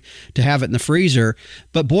fine to have it in the freezer.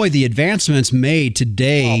 But boy, the advancements made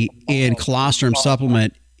today in colostrum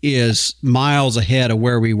supplement is miles ahead of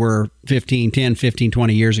where we were 10, 15,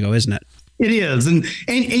 20 years ago, isn't it? It is. And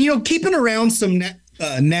keeping around some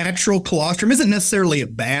natural colostrum isn't necessarily a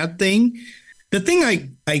bad thing. The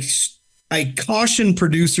thing I caution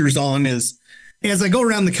producers on is, as I go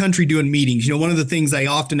around the country doing meetings, one of the things I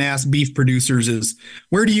often ask beef producers is,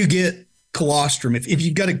 where do you get colostrum? If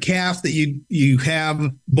you've got a calf that you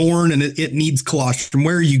have born and it needs colostrum,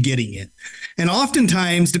 where are you getting it? And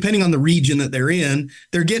oftentimes, depending on the region that they're in,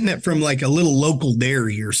 they're getting it from like a little local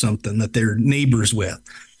dairy or something that they're neighbors with.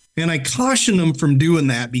 And I caution them from doing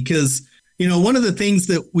that because, one of the things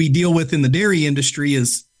that we deal with in the dairy industry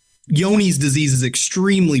is Johne's disease is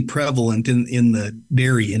extremely prevalent in the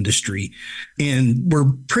dairy industry, and we're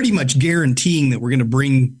pretty much guaranteeing that we're going to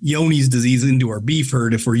bring Johne's disease into our beef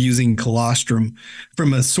herd if we're using colostrum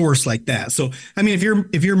from a source like that. So, I mean,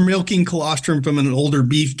 if you're milking colostrum from an older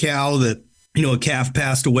beef cow that a calf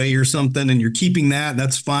passed away or something, and you're keeping that,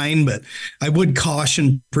 that's fine. But I would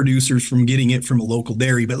caution producers from getting it from a local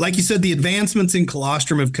dairy. But like you said, the advancements in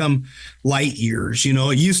colostrum have come light years.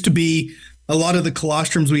 It used to be a lot of the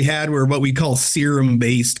colostrums we had were what we call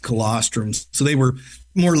serum-based colostrums. So they were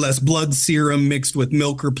more or less blood serum mixed with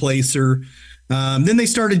milk replacer. Then they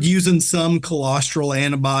started using some colostral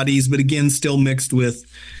antibodies, but again, still mixed with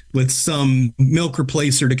some milk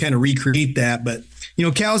replacer to kind of recreate that. But,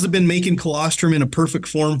 cows have been making colostrum in a perfect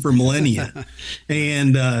form for millennia.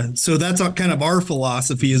 And so that's kind of our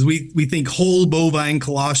philosophy is we think whole bovine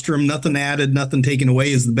colostrum, nothing added, nothing taken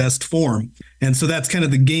away, is the best form. And so that's kind of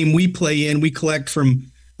the game we play in. We collect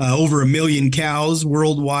from over 1 million cows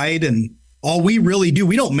worldwide. And all we really do,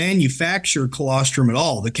 we don't manufacture colostrum at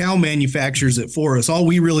all. The cow manufactures it for us. All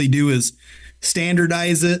we really do is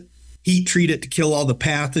standardize it, heat treat it to kill all the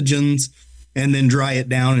pathogens, and then dry it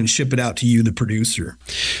down and ship it out to you, the producer.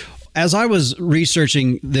 As I was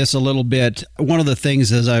researching this a little bit, one of the things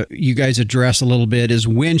you guys address a little bit is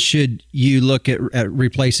when should you look at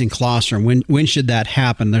replacing colostrum? When should that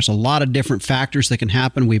happen? There's a lot of different factors that can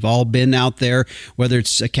happen. We've all been out there, whether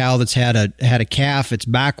it's a cow that's had a calf, it's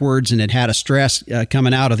backwards and it had a stress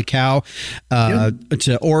coming out of the cow,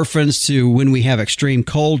 to orphans, to when we have extreme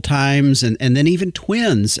cold times, and then even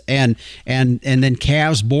twins and then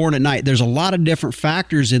calves born at night. There's a lot of different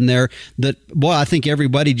factors in there that, boy, I think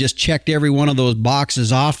everybody just checked every one of those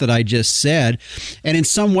boxes off that I just said. And in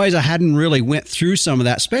some ways, I hadn't really went through some of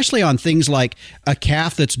that, especially on things like a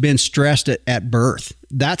calf that's been stressed at birth.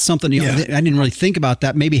 That's something, I didn't really think about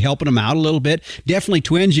that, maybe helping them out a little bit. Definitely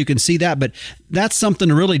twins, you can see that, but that's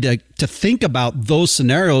something really to think about, those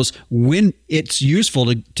scenarios when it's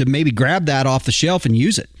useful to maybe grab that off the shelf and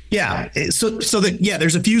use it. Yeah.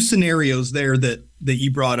 There's a few scenarios there that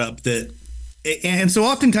you brought up and so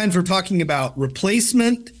oftentimes we're talking about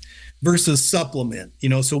replacement versus supplement,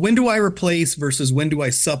 so when do I replace versus when do I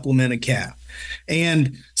supplement a calf?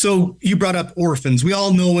 And so you brought up orphans. We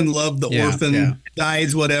all know and love the orphan,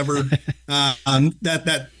 dies, whatever.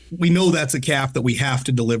 That we know that's a calf that we have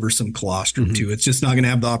to deliver some colostrum to. It's just not going to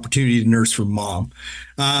have the opportunity to nurse from mom.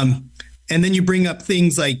 And then you bring up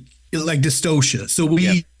things like dystocia. So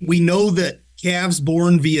we know that calves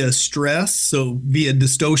born via stress, so via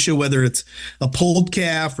dystocia, whether it's a pulled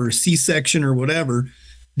calf or C-section or whatever,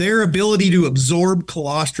 their ability to absorb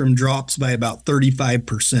colostrum drops by about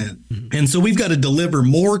 35%. And so we've got to deliver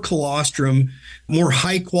more colostrum, more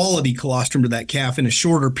high quality colostrum to that calf in a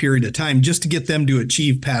shorter period of time just to get them to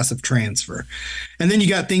achieve passive transfer. And then you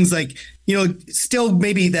got things like, still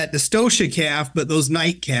maybe that dystocia calf, but those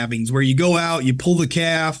night calvings where you go out, you pull the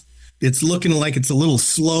calf, it's looking like it's a little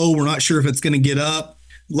slow. We're not sure if it's going to get up.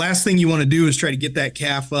 Last thing you want to do is try to get that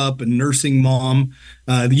calf up and nursing mom.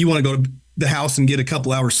 You want to go to the house and get a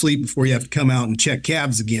couple hours sleep before you have to come out and check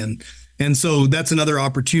calves again. And so that's another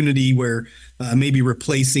opportunity where maybe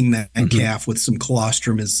replacing that calf with some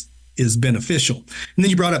colostrum is beneficial. And then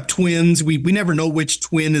you brought up twins. We never know which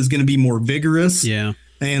twin is going to be more vigorous. Yeah.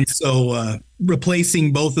 And so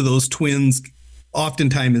replacing both of those twins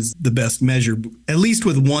oftentimes is the best measure, at least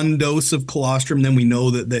with one dose of colostrum. Then we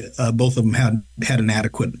know that both of them had an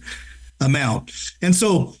adequate amount. And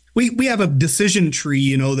so we have a decision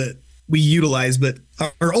tree, that we utilize, but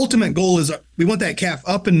our ultimate goal is we want that calf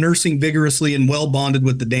up and nursing vigorously and well bonded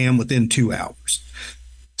with the dam within 2 hours.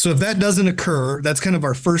 So if that doesn't occur, that's kind of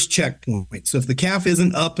our first checkpoint. So if the calf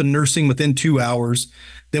isn't up and nursing within 2 hours,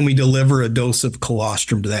 then we deliver a dose of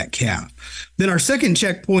colostrum to that calf. Then our second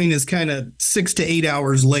checkpoint is kind of 6 to 8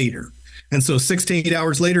 hours later. And so 6 to 8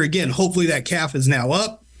 hours later, again, hopefully that calf is now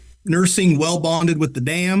up, nursing, well bonded with the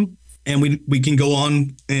dam, and we can go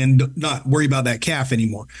on and not worry about that calf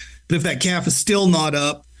anymore. But if that calf is still not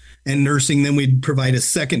up and nursing, then we'd provide a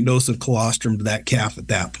second dose of colostrum to that calf at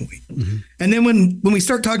that point. And then when we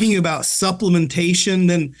start talking about supplementation,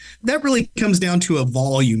 then that really comes down to a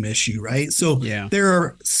volume issue, right? So there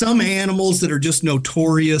are some animals that are just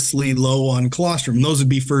notoriously low on colostrum, and those would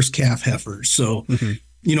be first calf heifers. So,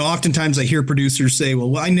 oftentimes I hear producers say,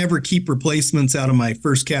 well, I never keep replacements out of my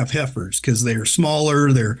first calf heifers because they're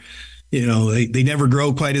smaller, they never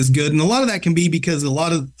grow quite as good. And a lot of that can be because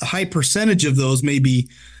a high percentage of those may be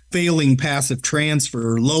failing passive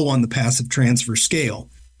transfer or low on the passive transfer scale.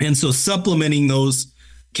 And so supplementing those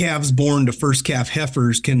calves born to first calf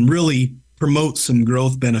heifers can really promote some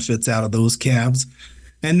growth benefits out of those calves.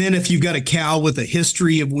 And then if you've got a cow with a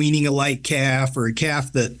history of weaning a light calf or a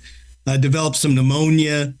calf that develops some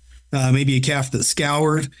pneumonia, maybe a calf that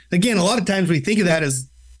scoured, again, a lot of times we think of that as,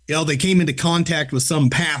 they came into contact with some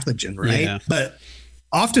pathogen, right? Yeah. But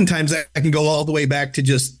oftentimes that can go all the way back to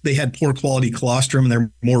just they had poor quality colostrum and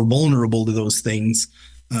they're more vulnerable to those things.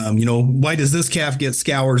 Why does this calf get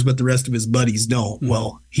scours but the rest of his buddies don't?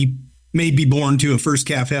 Well, he may be born to a first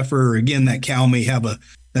calf heifer, or again, that cow may have a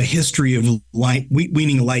history of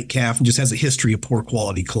weaning a light calf and just has a history of poor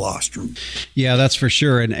quality colostrum. Yeah, that's for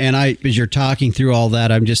sure. And as you're talking through all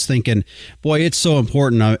that, I'm just thinking, boy, it's so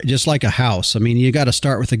important, just like a house. I mean, you got to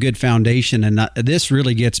start with a good foundation, and this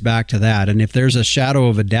really gets back to that. And if there's a shadow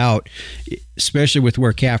of a doubt, especially with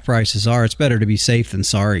where calf prices are, it's better to be safe than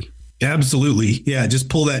sorry. Absolutely. Yeah, just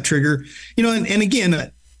pull that trigger. And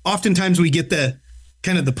again, oftentimes we get the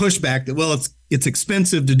kind of the pushback that, well, it's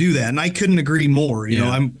expensive to do that. And I couldn't agree more.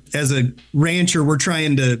 I'm as a rancher, we're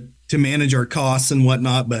trying to manage our costs and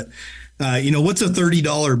whatnot. But, what's a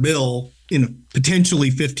 $30 bill in a potentially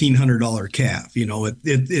 $1,500 calf?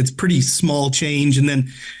 It's pretty small change. And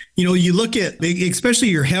then, you look at, especially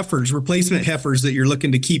your heifers, replacement heifers that you're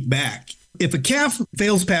looking to keep back. if a calf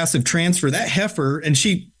fails passive transfer, that heifer, and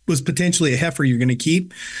she was potentially a heifer you're going to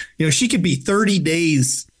keep, she could be 30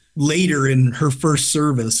 days later in her first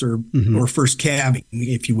service or first calving,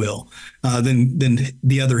 if you will, than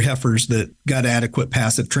the other heifers that got adequate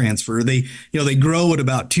passive transfer. They grow at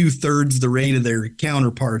about 2/3 the rate of their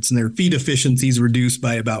counterparts, and their feed efficiency is reduced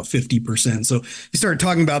by about 50%. So you start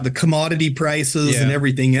talking about the commodity prices and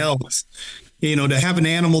everything else. To have an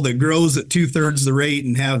animal that grows at 2/3 the rate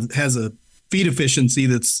and has a feed efficiency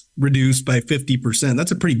that's reduced by 50%,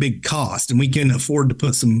 that's a pretty big cost, and we can afford to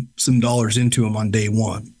put some dollars into them on day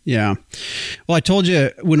one. Yeah. Well, I told you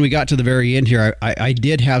when we got to the very end here, I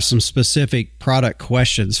did have some specific product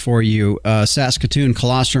questions for you. Saskatoon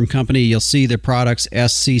Colostrum Company, you'll see the products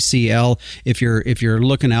SCCL if you're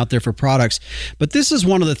looking out there for products. But this is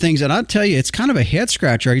one of the things, and I'll tell you, it's kind of a head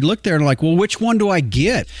scratcher. You look there and like, well, which one do I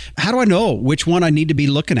get? How do I know which one I need to be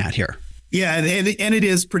looking at here? Yeah, and it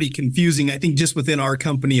is pretty confusing. I think just within our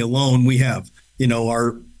company alone, we have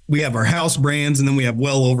our house brands, and then we have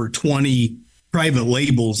well over 20 private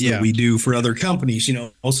labels that we do for other companies.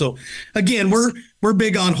 So again, we're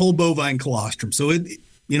big on whole bovine colostrum. So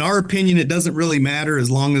in our opinion, it doesn't really matter as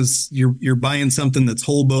long as you're buying something that's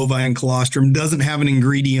whole bovine colostrum, doesn't have an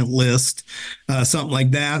ingredient list, something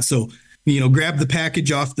like that. So grab the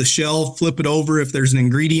package off the shelf, flip it over. If there's an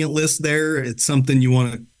ingredient list there, it's something you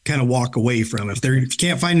want to kind of walk away from. If you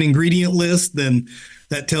can't find an ingredient list, then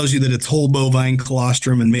that tells you that it's whole bovine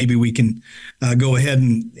colostrum, and maybe we can go ahead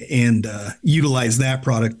and utilize that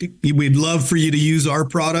product. We'd love for you to use our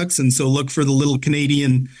products, and so look for the little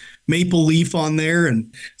Canadian maple leaf on there.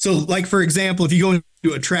 And so, like, for example, if you go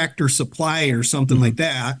into a Tractor Supply or something like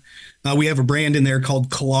that, we have a brand in there called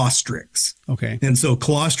Colostrix. Okay. And so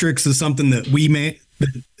Colostrix is something that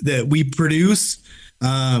we produce.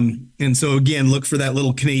 And so again, look for that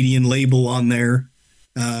little Canadian label on there.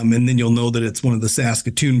 And then you'll know that it's one of the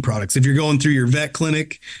Saskatoon products. If you're going through your vet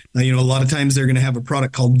clinic, a lot of times they're going to have a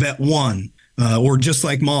product called Vet One, or Just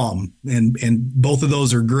Like Mom. And both of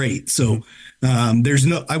those are great. So, I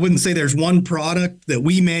wouldn't say there's one product that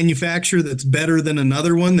we manufacture that's better than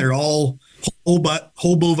another one. They're all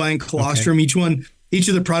whole bovine colostrum. Okay. Each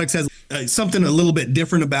of the products has something a little bit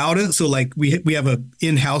different about it. So like we have a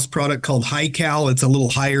in-house product called High Cal. It's a little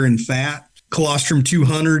higher in fat. Colostrum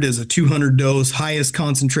 200 is a 200 dose, highest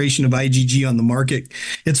concentration of IgG on the market.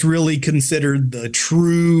 It's really considered the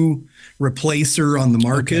true replacer on the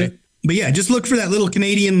market. Okay. But yeah, just look for that little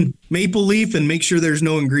Canadian maple leaf and make sure there's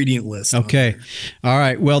no ingredient list. Okay. All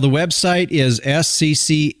right. Well, the website is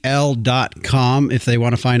sccl.com if they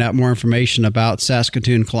want to find out more information about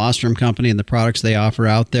Saskatoon Colostrum Company and the products they offer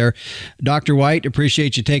out there. Dr. White,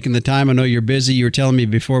 appreciate you taking the time. I know you're busy. You were telling me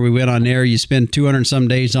before we went on air, you spend 200 some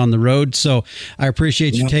days on the road. So I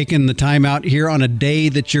appreciate you taking the time out here on a day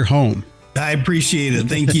that you're home. I appreciate it.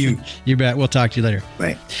 Thank you. You bet. We'll talk to you later.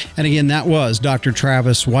 Bye. And again, that was Dr.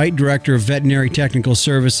 Travis White, Director of Veterinary Technical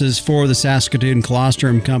Services for the Saskatoon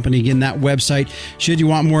Colostrum Company. Again, that website, should you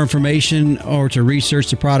want more information or to research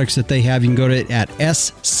the products that they have, you can go to it at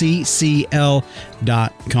sccl.com.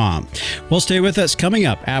 Well, stay with us. Coming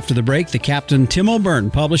up after the break, the Captain Tim O'Byrne,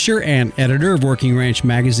 publisher and editor of Working Ranch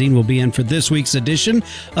Magazine, will be in for this week's edition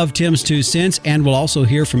of Tim's Two Cents, and we'll also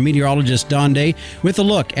hear from meteorologist Don Day with a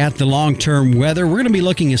look at the long-term weather. We're going to be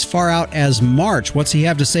looking as far out as March. What's he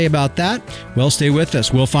have to say about that? Well, stay with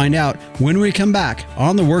us. We'll find out when we come back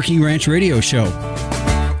on the Working Ranch Radio Show.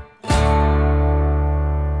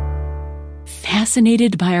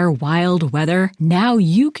 Fascinated by our wild weather? Now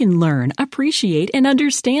you can learn, appreciate, and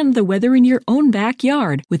understand the weather in your own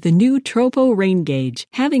backyard with the new Tropo Rain Gauge.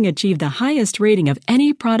 Having achieved the highest rating of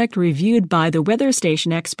any product reviewed by the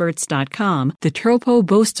WeatherStationExperts.com, the Tropo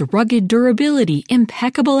boasts rugged durability,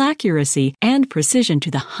 impeccable accuracy, and precision to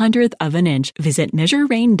the 100th of an inch. Visit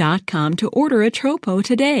MeasureRain.com to order a Tropo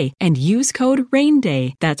today and use code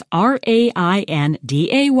RAINDAY. That's RAINDAY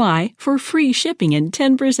for free shipping and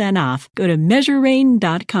 10% off. Go to MeasureRain.com.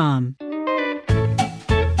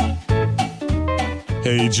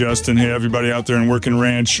 Hey, Justin. Hey, everybody out there in Working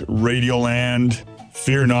Ranch Radio Land.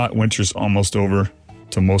 Fear not, winter's almost over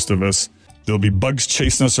to most of us. There'll be bugs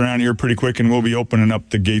chasing us around here pretty quick, and we'll be opening up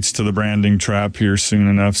the gates to the branding trap here soon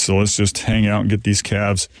enough. So let's just hang out and get these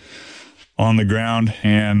calves on the ground.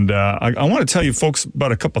 And I want to tell you folks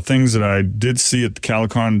about a couple things that I did see at the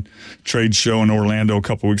Calicon Trade Show in Orlando a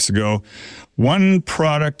couple weeks ago. One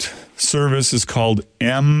product service is called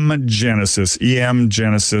EM Genesis,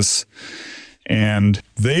 and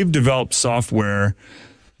they've developed software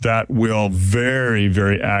that will very,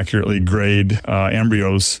 very accurately grade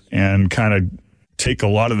embryos and kind of take a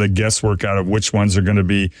lot of the guesswork out of which ones are going to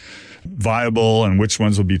be viable and which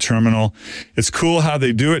ones will be terminal. It's cool how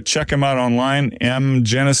they do it. Check them out online,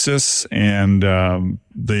 Genesis, and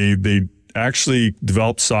they actually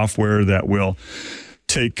developed software that will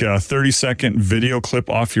take a 30-second video clip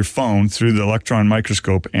off your phone through the electron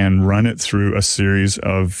microscope and run it through a series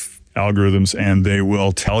of algorithms, and they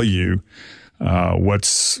will tell you what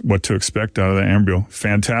to expect out of the embryo.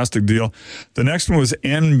 Fantastic deal. The next one was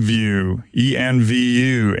ENVU,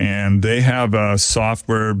 ENVU, and they have a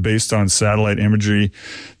software based on satellite imagery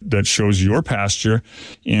that shows your pasture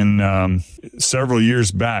in several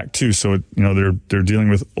years back too. So they're dealing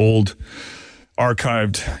with old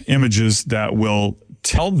archived images that will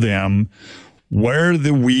tell them where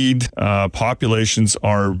the weed populations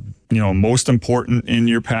are most important in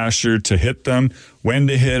your pasture, to hit them, when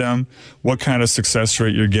to hit them, what kind of success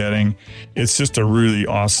rate you're getting. It's just a really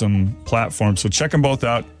awesome platform. So check them both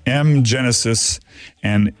out, Genesis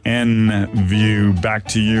and ENVU. Back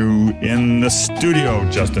to you in the studio,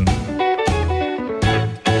 Justin.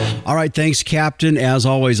 All right, thanks, Captain. As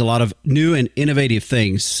always, a lot of new and innovative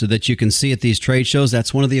things so that you can see at these trade shows.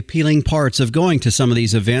 That's one of the appealing parts of going to some of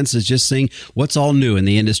these events, is just seeing what's all new in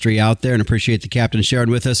the industry out there. And appreciate the Captain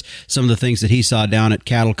sharing with us some of the things that he saw down at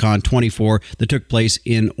CattleCon 24 that took place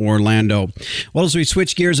in Orlando. Well, as we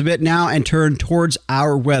switch gears a bit now and turn towards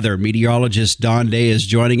our weather, meteorologist Don Day is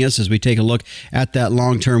joining us as we take a look at that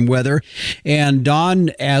long-term weather. And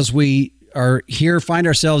Don, as we are here, find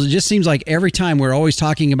ourselves, it just seems like every time we're always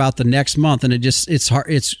talking about the next month, and it's hard,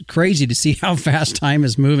 it's crazy to see how fast time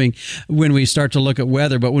is moving when we start to look at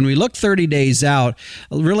weather. But when we look 30 days out,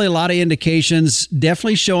 really a lot of indications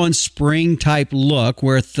definitely showing spring type look,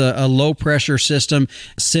 with a low pressure system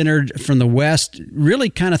centered from the west, really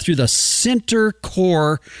kind of through the center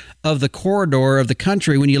core of the corridor of the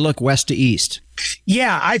country when you look west to east.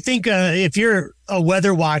 Yeah, I think if you're a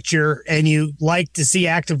weather watcher and you like to see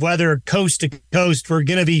active weather coast to coast, we're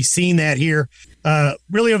going to be seeing that here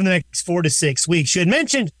really over the next 4 to 6 weeks. You had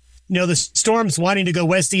mentioned, the storms wanting to go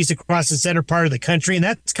west-east across the center part of the country, and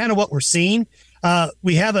that's kind of what we're seeing.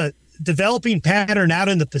 We have a developing pattern out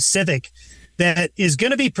in the Pacific that is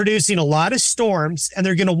going to be producing a lot of storms, and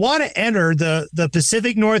they're going to want to enter the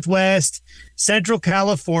Pacific Northwest, Central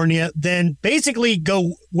California, then basically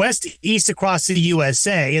go west-east across the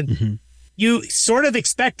USA. And you sort of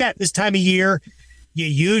expect that this time of year. You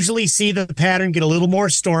usually see the pattern get a little more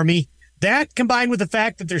stormy. That, combined with the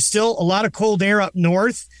fact that there's still a lot of cold air up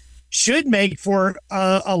north, should make for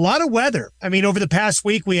a lot of weather. I mean, over the past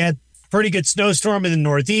week, we had pretty good snowstorm in the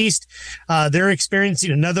Northeast. They're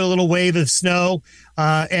experiencing another little wave of snow,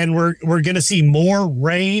 and we're going to see more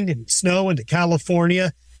rain and snow into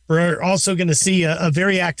California. We're also going to see a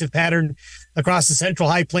very active pattern across the Central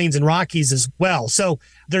High Plains and Rockies as well. So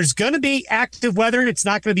there's going to be active weather. It's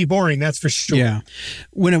not going to be boring, that's for sure. Yeah.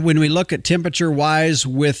 When we look at temperature-wise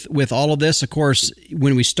with all of this, of course,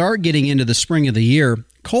 when we start getting into the spring of the year,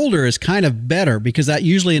 colder is kind of better because that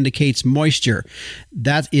usually indicates moisture.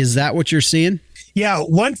 Is that what you're seeing? Yeah.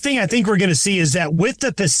 One thing I think we're going to see is that with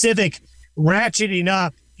the Pacific ratcheting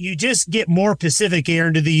up, you just get more Pacific air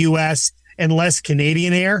into the U.S. and less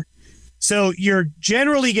Canadian air. So you're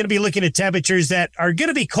generally going to be looking at temperatures that are going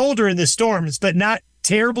to be colder in the storms, but not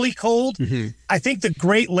terribly cold. I think the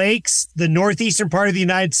Great Lakes, the northeastern part of the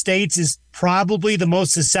United States, is probably the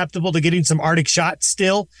most susceptible to getting some Arctic shots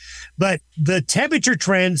still. But the temperature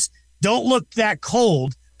trends don't look that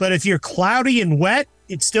cold. But if you're cloudy and wet,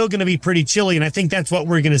 it's still going to be pretty chilly. And I think that's what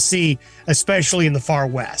we're going to see, especially in the far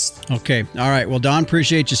west. Okay. All right. Well, Don,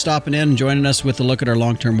 appreciate you stopping in and joining us with a look at our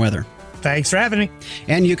long-term weather. Thanks for having me.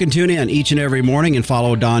 And you can tune in each and every morning and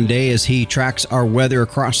follow Don Day as he tracks our weather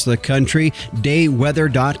across the country.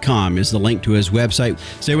 Dayweather.com is the link to his website.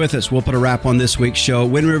 Stay with us. We'll put a wrap on this week's show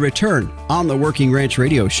when we return on the Working Ranch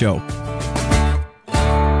Radio Show.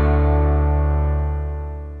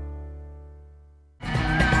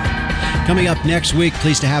 Coming up next week,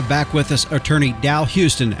 pleased to have back with us attorney Dal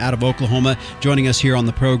Houston out of Oklahoma, joining us here on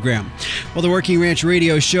the program. Well, the Working Ranch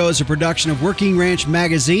Radio Show is a production of Working Ranch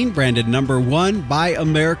Magazine, branded #1 by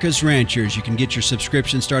America's Ranchers. You can get your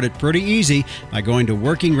subscription started pretty easy by going to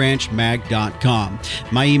workingranchmag.com.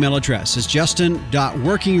 My email address is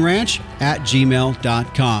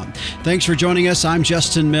justin.workingranch@gmail.com. Thanks for joining us. I'm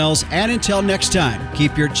Justin Mills, and until next time,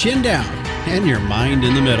 keep your chin down and your mind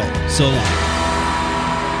in the middle. So long.